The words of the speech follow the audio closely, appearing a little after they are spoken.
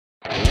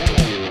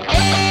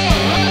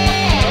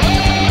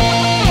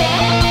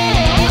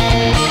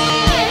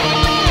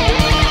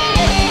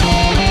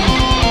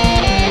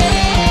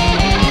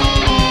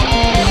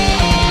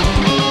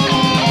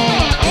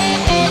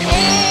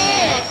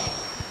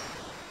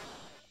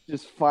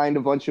just find a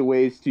bunch of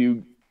ways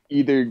to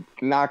either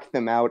knock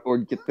them out or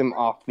get them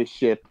off the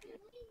ship.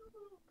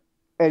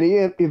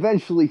 And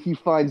eventually he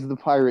finds the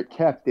pirate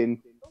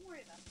captain,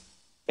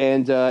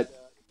 and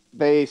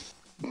they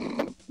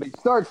they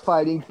start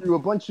fighting through a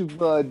bunch of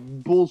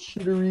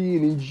bullshittery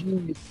and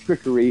ingenious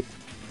trickery.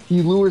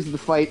 He lures the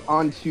fight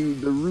onto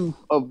the roof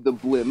of the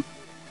blimp.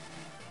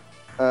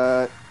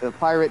 The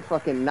pirate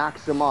fucking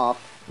knocks him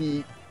off.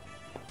 He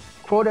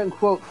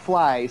quote-unquote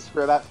flies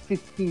for about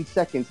 15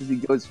 seconds as he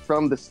goes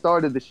from the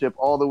start of the ship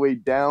all the way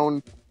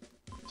down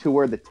to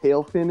where the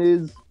tail fin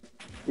is,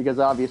 because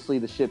obviously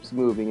the ship's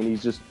moving and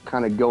he's just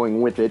kind of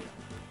going with it.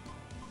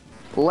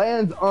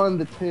 Lands on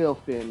the tail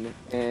fin,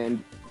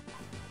 and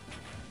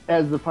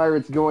as the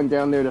pirate's going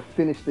down there to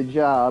finish the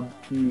job,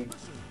 he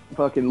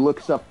fucking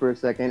looks up for a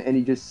second and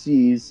he just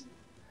sees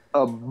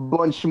a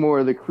bunch more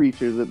of the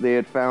creatures that they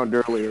had found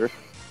earlier.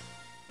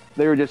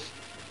 They were just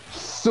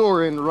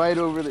soaring right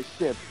over the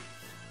ship,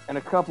 and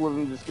a couple of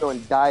them just go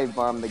and dive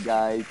bomb the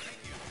guy,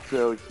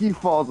 so he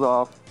falls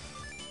off.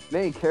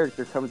 Main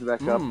character comes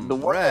back up. The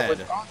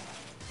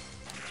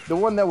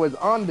one that was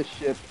on the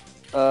ship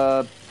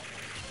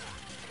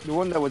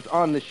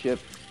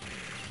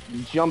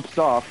jumps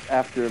off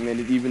after a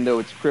minute, even though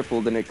it's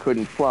crippled and it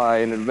couldn't fly,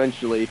 and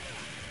eventually,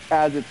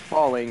 as it's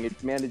falling,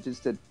 it manages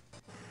to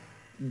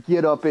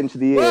get up into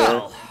the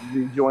air and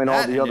rejoin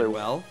all the other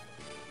ones.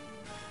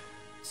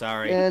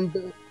 Sorry.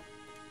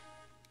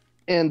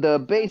 And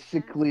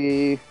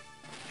basically,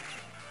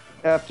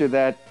 after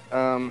that,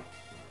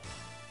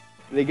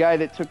 the guy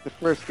that took the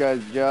first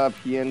guy's job,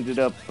 he ended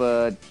up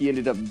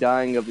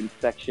dying of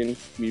infection.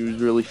 He was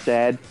really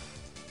sad.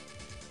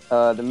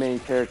 The main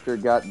character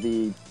got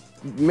the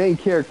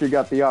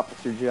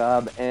officer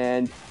job,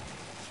 and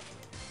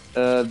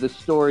the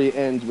story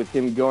ends with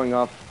him going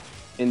off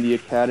in the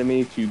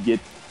academy to get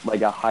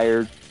like a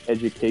higher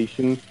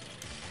education,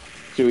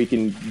 so he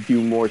can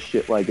do more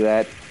shit like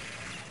that.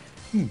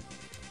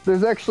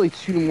 There's actually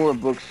 2 more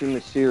books in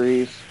the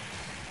series.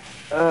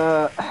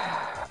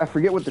 I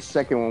forget what the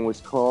second one was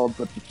called,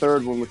 but the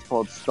third one was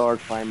called Star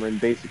Climber, and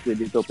basically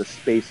they built a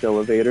space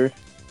elevator.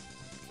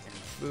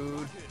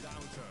 Food.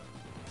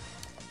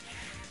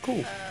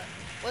 Cool.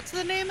 What's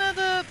the name of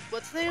the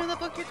book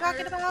you're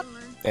talking about?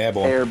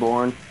 Airborne.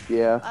 Airborne,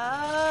 yeah.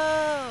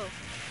 Oh,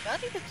 I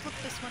need to look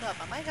this one up.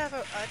 I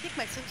think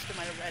my sister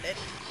might have read it.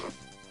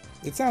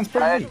 It sounds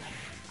pretty neat.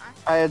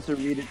 I had to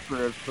read it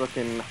for a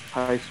fucking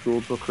high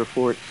school book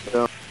report,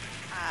 so.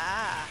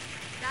 Ah.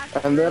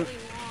 That's And then- really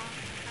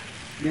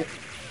long. Yeah.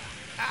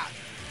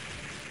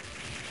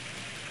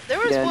 There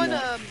was Yeah, one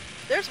no.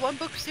 there's one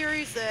book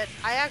series that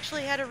I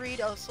actually had to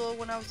read also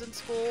when I was in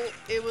school.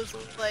 It was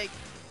like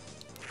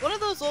one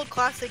of those old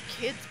classic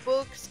kids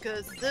books,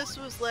 because this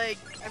was like,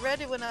 I read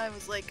it when I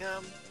was like,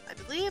 I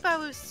believe I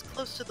was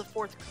close to the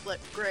 4th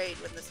grade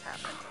when this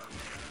happened.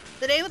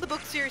 The name of the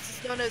book series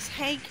is known as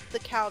Hank the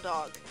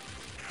Cowdog.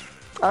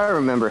 I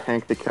remember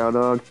Hank the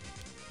Cowdog.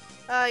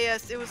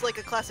 Yes, it was like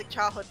a classic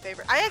childhood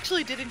favorite. I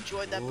actually did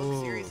enjoy that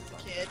book series as a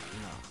kid.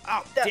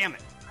 Oh, damn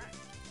it.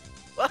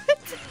 What?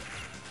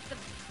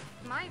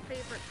 My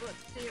favorite book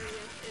series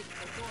is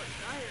The Short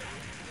Diary.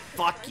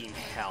 Fucking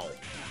hell.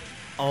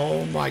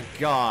 Oh my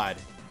god.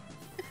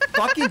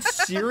 Fucking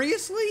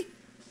seriously?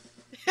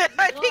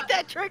 I think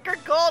that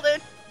triggered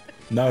Golden.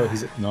 No,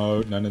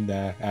 no.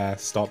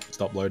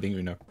 Stop loading,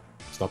 Uno.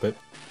 Stop it.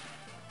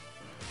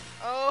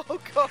 Oh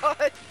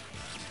god.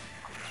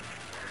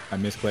 I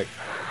misclicked.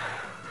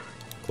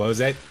 Close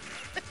it.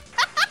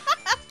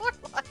 We're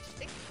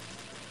watching.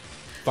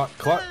 Fuck,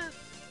 I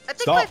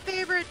think Stop. my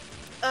favorite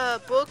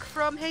book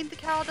from Hank the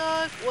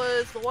Cowdog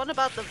was the one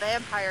about the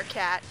vampire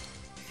cat.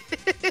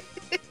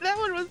 That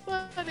one was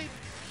funny.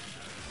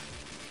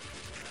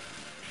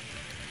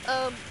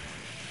 I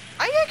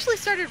actually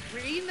started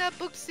reading that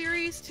book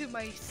series to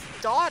my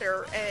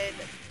daughter, and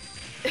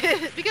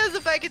because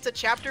the fact it's a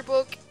chapter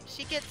book,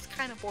 she gets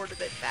kind of bored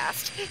of it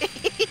fast.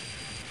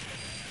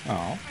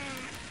 Oh.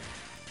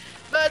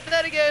 But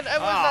then again, I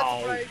was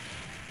not surprised.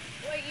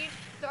 Wait, you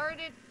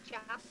started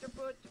chapter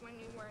books when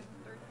you were in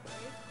 3rd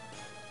grade?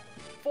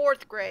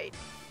 4th grade.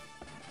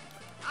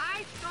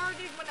 I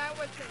started when I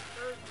was in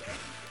 3rd grade.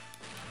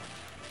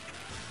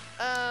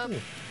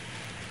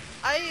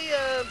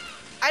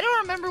 I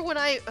don't remember when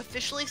I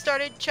officially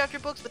started chapter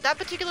books, but that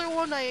particular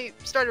one I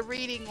started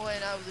reading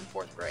when I was in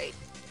 4th grade.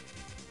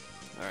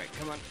 Alright,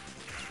 come on.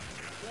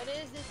 What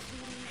is it,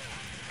 sweetie?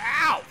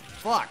 Ow!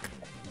 Fuck!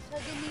 Just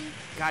hugging me?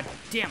 God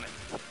damn it.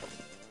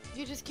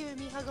 You just giving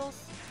me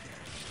huggles?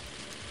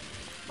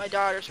 My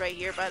daughter's right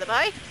here, by the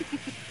by.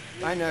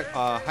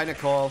 Hi,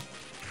 Nicole.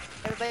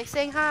 Everybody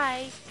saying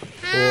hi.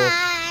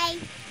 Hi!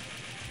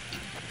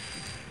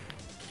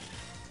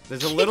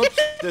 There's a little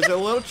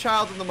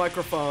child on the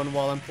microphone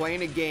while I'm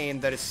playing a game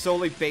that is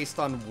solely based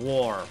on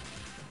war.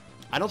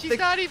 She's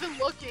not even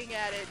looking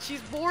at it.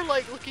 She's more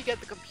like looking at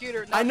the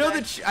computer. I know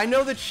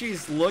that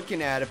she's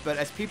looking at it, but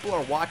as people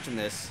are watching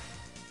this,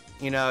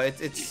 you know,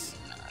 it's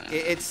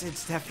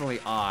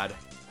definitely odd.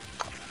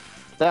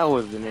 That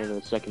was the name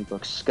of the second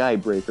book,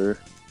 Skybreaker.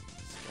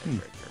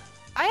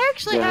 I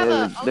actually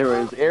Yeah, have there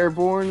a was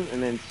Airborne,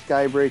 and then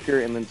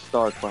Skybreaker, and then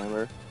Star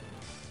Climber.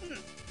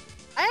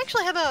 I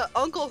actually have a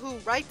uncle who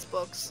writes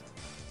books.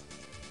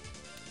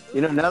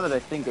 You know, now that I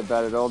think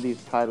about it, all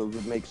these titles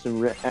would make some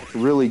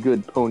really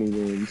good pony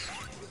names.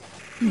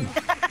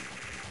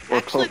 Or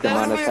Actually, Pokemon that's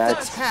Why do we have to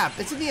attacks. tap?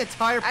 Isn't the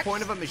entire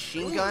point of a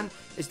machine gun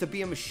is to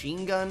be a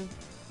machine gun?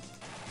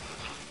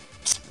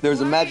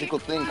 There's a magical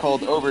thing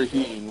called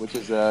overheating, which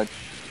is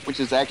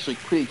actually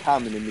pretty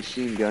common in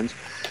machine guns.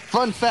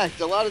 Fun fact: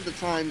 a lot of the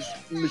times,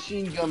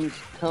 machine guns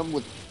come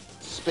with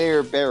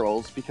spare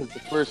barrels because the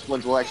first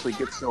ones will actually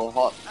get so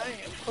hot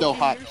they'll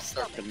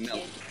start to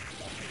melt,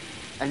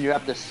 and you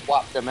have to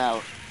swap them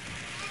out.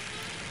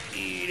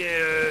 Eat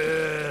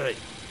it!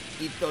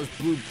 Eat those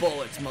blue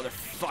bullets,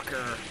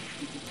 motherfucker!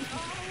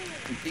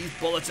 These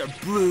bullets are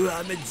blue,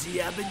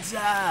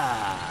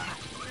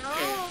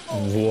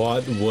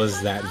 What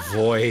was that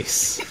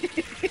voice?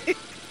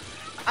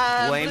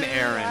 Blame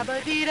Aaron.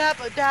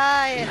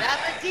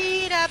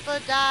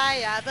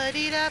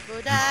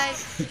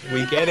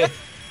 We get it.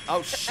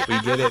 Oh shit! We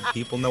get it.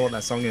 People know what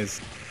that song is.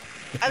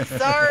 I'm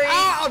sorry.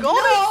 Oh,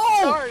 Golden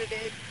no! started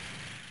it.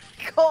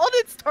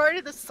 Golden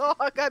started the song.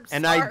 I'm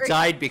And sorry. I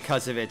died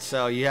because of it,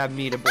 so you have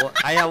me to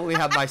I only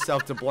have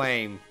myself to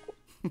blame.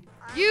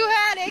 You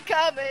had it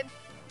coming.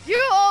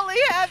 You only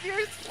have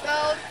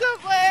yourself to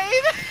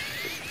blame.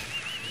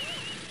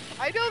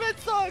 I know that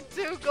song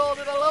too,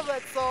 Golden. I love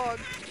that song.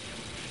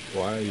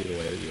 Why are you the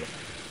way you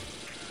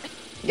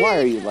Why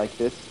are you like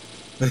this?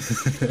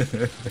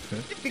 are?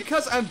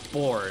 Because I'm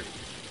bored.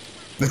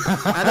 And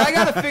I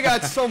gotta figure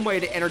out some way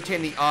to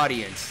entertain the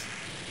audience.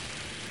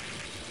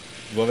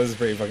 Well, this is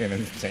pretty fucking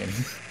entertaining.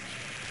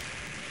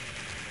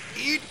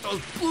 Eat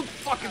those blue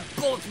fucking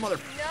bullets,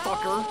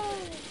 motherfucker!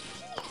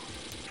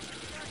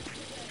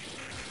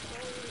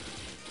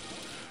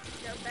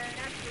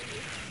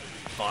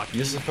 Fuck.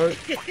 You're supposed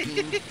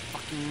fucking.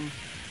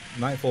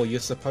 Nightfall. You're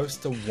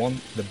supposed to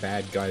want the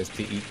bad guys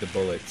to eat the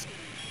bullets.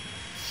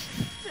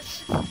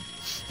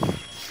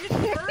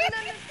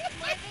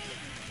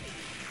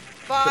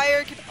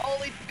 Fire can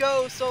only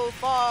go so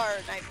far,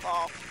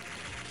 Nightfall.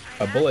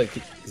 A bullet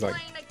is like.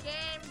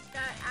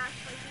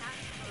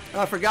 Oh,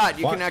 I forgot,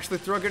 you What? can actually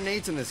throw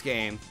grenades in this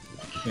game.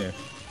 Yeah.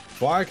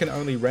 Fire can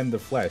only rend the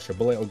flesh. A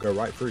bullet will go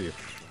right through you.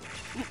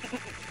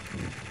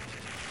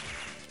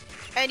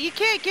 And you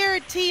can't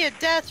guarantee a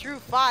death through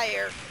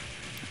fire.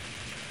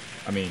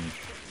 I mean.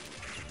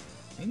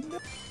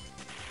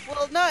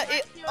 Well, not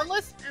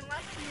unless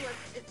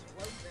it's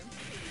frozen.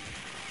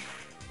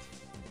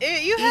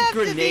 you Eat have to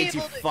be grenades, you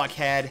able to.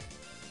 fuckhead.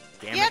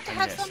 Damn You it, have to I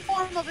have missed. some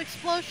form of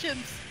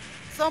explosions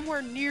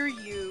somewhere near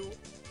you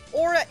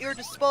or at your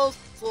disposal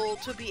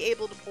to be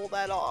able to pull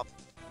that off.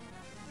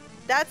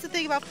 That's the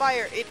thing about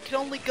fire, it can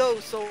only go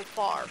so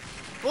far.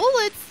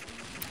 Bullets?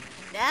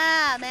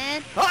 Nah,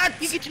 man. What?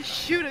 You can just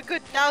shoot a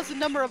good 1,000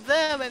 number of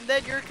them and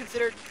then you're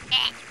considered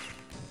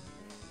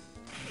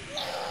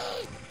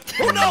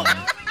Oh no!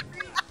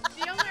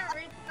 The only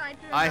reason I do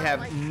I not have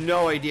like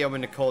no idea what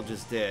Nicole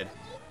just did.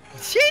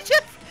 she's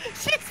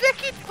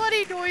making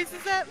funny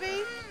noises at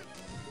me.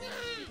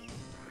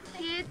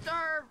 kids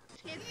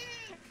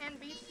can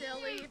be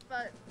silly,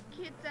 but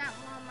kids at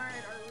Walmart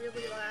are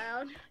really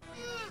loud.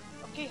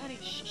 Okay, honey,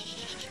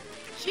 shh.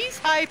 She's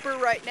hyper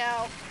right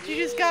now. She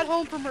just got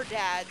home from her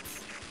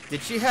dad's.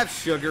 Did she have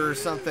sugar or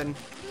something?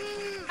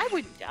 I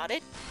wouldn't doubt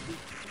it.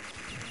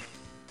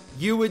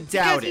 You would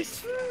doubt it.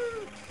 Because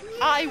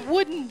I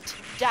wouldn't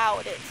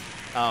doubt it.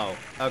 Oh,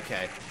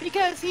 okay.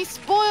 Because he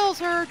spoils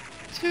her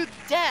to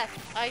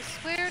death. I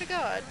swear to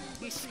God.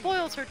 He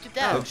spoils her to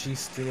death. But she's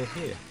still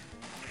here.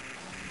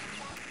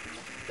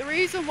 The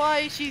reason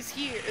why she's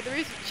here, the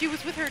reason she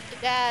was with her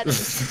dad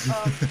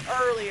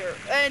earlier,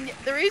 and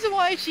the reason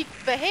why she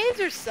behaves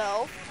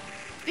herself,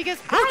 because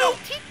I don't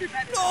teach her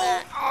better than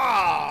that.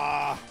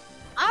 Ah!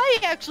 I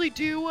actually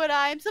do what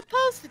I'm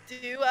supposed to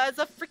do as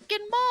a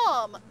freaking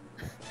mom.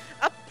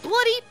 A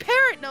bloody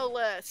parent, no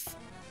less.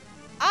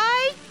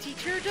 I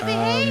teach her to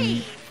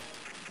behave.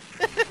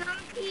 Some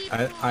people.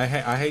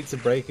 I hate to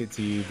break it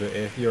to you, but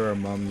if you're a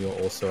mum, you're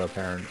also a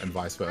parent, and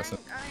vice versa.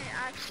 I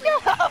actually.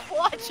 Shut up,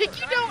 Logic.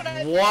 You know what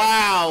I mean.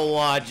 Wow,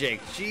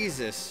 Logic.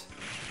 Jesus.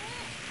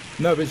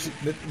 No, but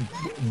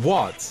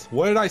what?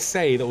 What did I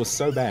say that was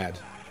so bad?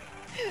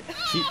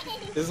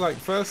 It's like,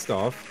 first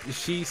off,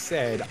 she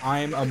said,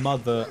 I'm a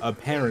mother, a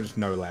parent,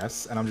 no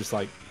less, and I'm just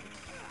like,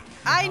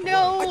 I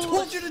know. I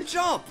told you to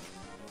jump.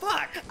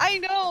 Fuck. I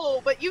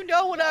know, but you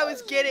know what I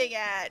was getting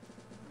at.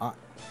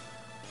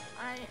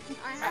 I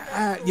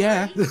have a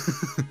yeah. story.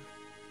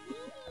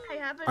 I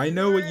have a I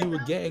know what story you were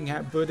about- getting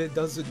at, but it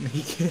doesn't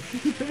make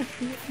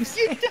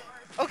it.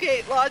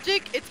 Okay,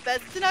 Logic, it's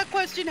best to not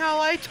question how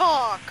I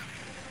talk.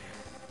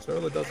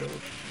 Solar doesn't. Is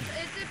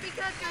it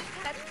because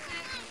you're texting?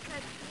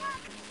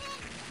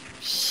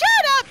 Shut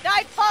up,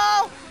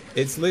 Nightfall!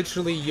 It's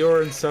literally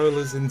your and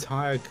Solar's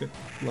entire,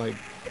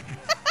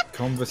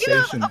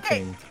 conversation okay.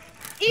 thing.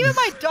 Even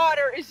my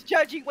daughter is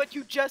judging what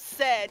you just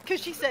said,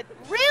 because she said,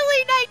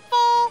 really,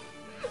 Nightfall?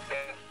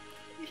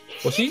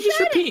 Well, she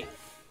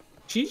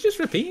She's just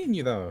repeating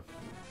you though.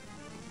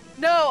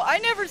 No, I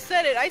never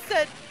said it. I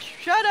said,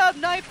 shut up,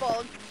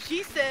 Nightfall.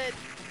 She said,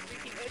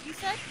 what did you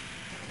say?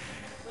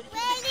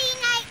 Ready,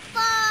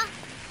 Nightfall!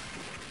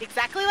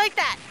 Exactly like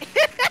that.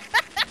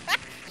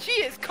 She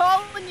is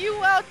calling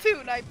you out too,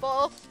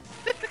 Nightfall.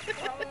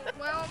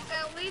 Well,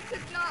 at least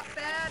it's not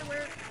bad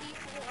where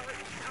people are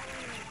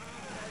telling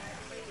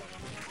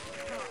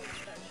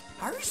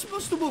How are you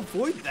supposed to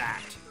avoid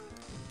that?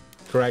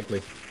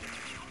 Correctly.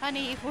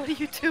 Honey, what are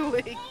you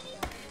doing?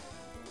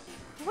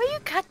 Will you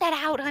cut that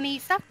out, honey?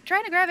 Stop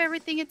trying to grab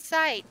everything in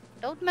sight.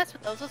 Don't mess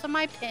with those. Those are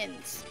my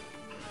pins.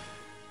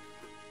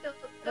 don't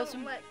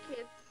let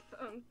kids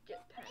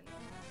get pens.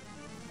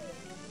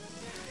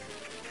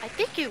 I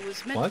think it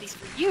was meant What? to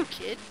be for you,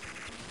 kid.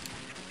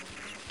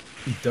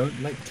 Don't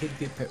let kids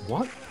get pet.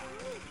 What?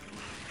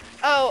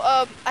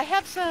 Oh, I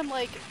have some,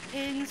 like,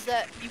 pins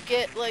that you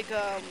get, like,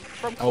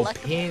 from Oh,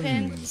 collectible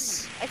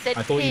pins. I said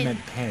I thought pins. you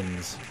meant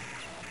pens.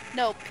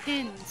 No,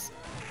 pins.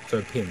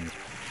 So pins.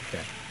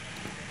 Okay.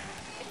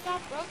 It's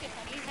not broken,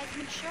 honey. It hasn't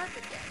been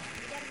sharpened yet.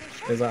 You gotta go sharpen.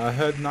 Because I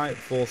heard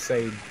Nightfall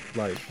say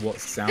like what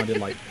sounded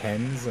like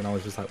pens, and I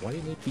was just like, why do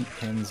you need to keep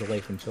pens away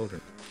from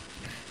children?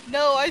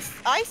 No, I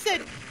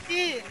said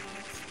pins.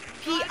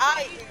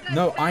 P-I.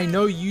 No, I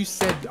know you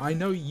said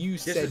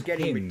This said is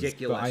getting pins,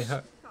 ridiculous. but I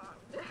heard.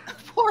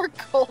 Poor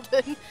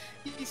Golden.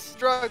 He's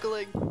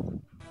struggling.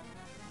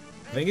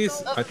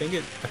 I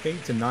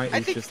think tonight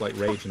is just like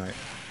rage night.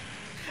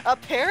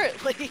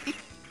 Apparently.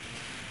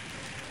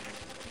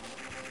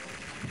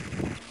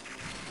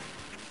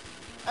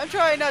 I'm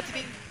trying not to be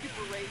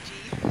super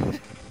ragey.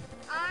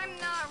 I'm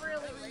not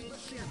really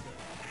raging.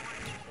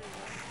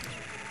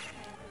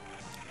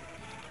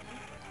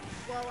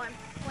 While I'm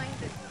playing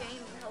this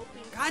game and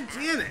helping God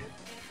damn it!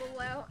 people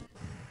out.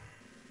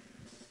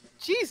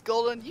 Jeez,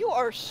 Golden, you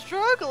are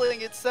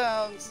struggling, it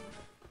sounds.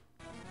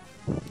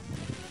 Yeah,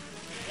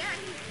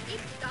 he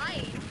keeps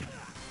dying.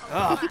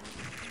 Ugh.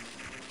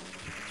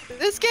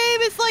 This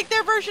game is like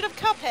their version of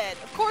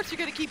Cuphead. Of course you're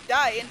gonna keep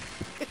dying.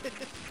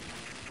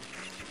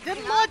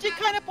 Didn't Logic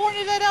kind of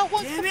pointed that out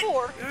once Damn it.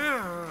 before?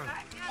 Ugh.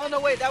 Oh no,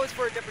 wait, that was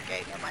for a different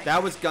game. Never mind.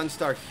 That was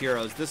Gunstar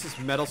Heroes. This is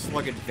Metal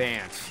Slug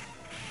Advance.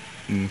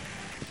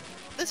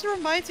 This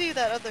reminds me of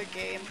that other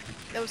game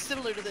that was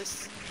similar to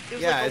this. It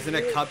was Yeah, like isn't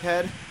it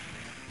Cuphead?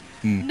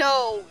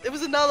 No, it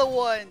was another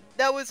one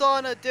that was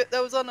on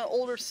an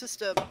older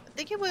system. I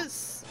think it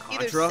was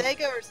either Contra?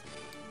 Sega or.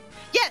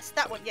 Yes,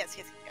 that one. Yes.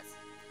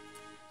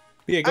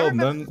 Yeah, I Golden,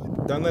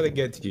 remember- don't let it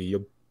get to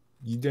you.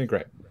 You're doing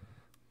great.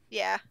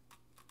 Yeah,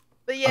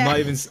 but yeah. I'm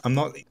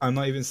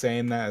not even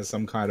saying that as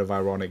some kind of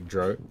ironic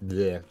joke.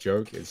 Yeah,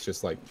 joke. It's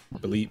just like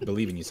believe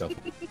in yourself.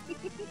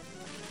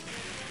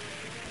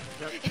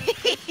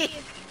 EG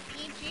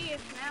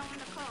is now on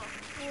the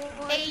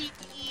call. Hey.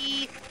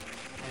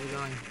 How you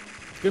going?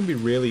 It's gonna be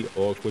really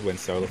awkward when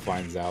Solar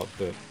finds out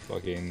that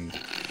fucking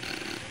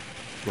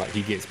like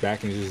he gets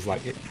back and he's just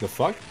like, the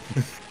fuck?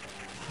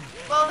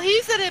 Well,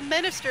 he's an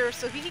administrator,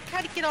 so he can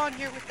kind of get on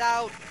here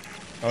without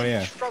Oh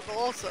yeah. struggle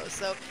also.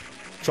 So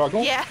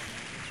Struggle? yeah.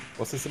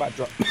 What's this about?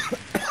 Okay,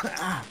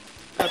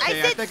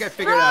 I said think I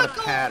figured out a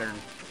struggle. pattern.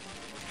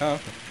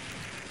 Oh,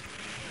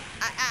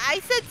 I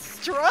said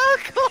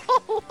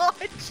struggle.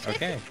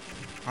 okay.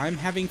 I'm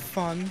having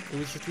fun. It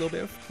was just a little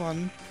bit of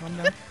fun. Calm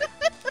down.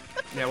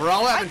 Yeah, we're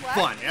all having I'm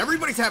fun.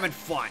 Everybody's having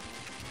fun.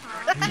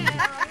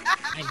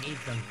 I need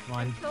some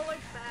fun. Solar's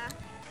back.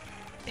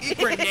 Eat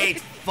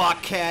grenades,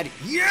 fuckhead.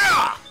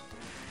 Yeah!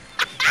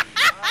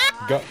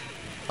 Go.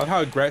 I love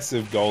how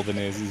aggressive Golden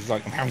is. He's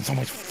like, I'm having so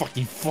much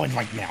fucking fun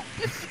right now.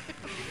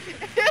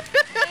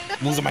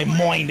 Losing my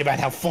mind about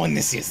how fun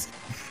this is.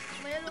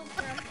 Little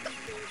grumpy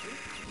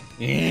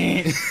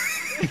baby.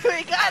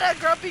 We got a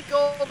grumpy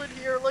Golden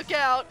here. Look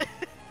out.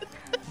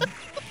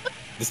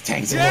 This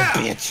tank's a Yeah!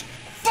 little bitch.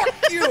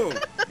 Fuck you!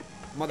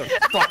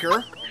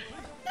 Motherfucker.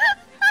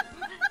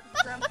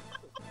 Grumpy.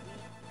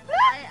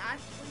 I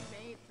actually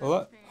made this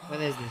What? thing. What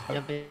is this?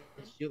 Jump in,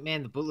 shoot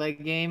man, the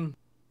bootleg game?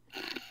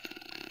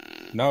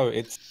 No,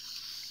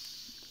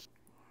 it's.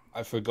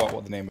 I forgot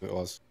what the name of it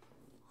was.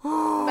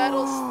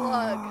 Metal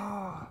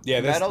Slug.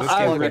 Yeah, this Metal this Slug I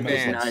game Slug remembers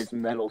Advance. recognize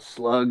Metal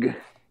Slug.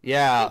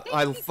 Yeah,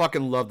 I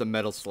fucking love the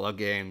Metal Slug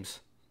games.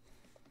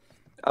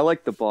 I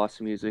like the boss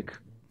music.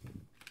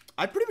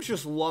 I pretty much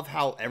just love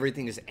how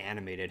everything is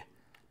animated.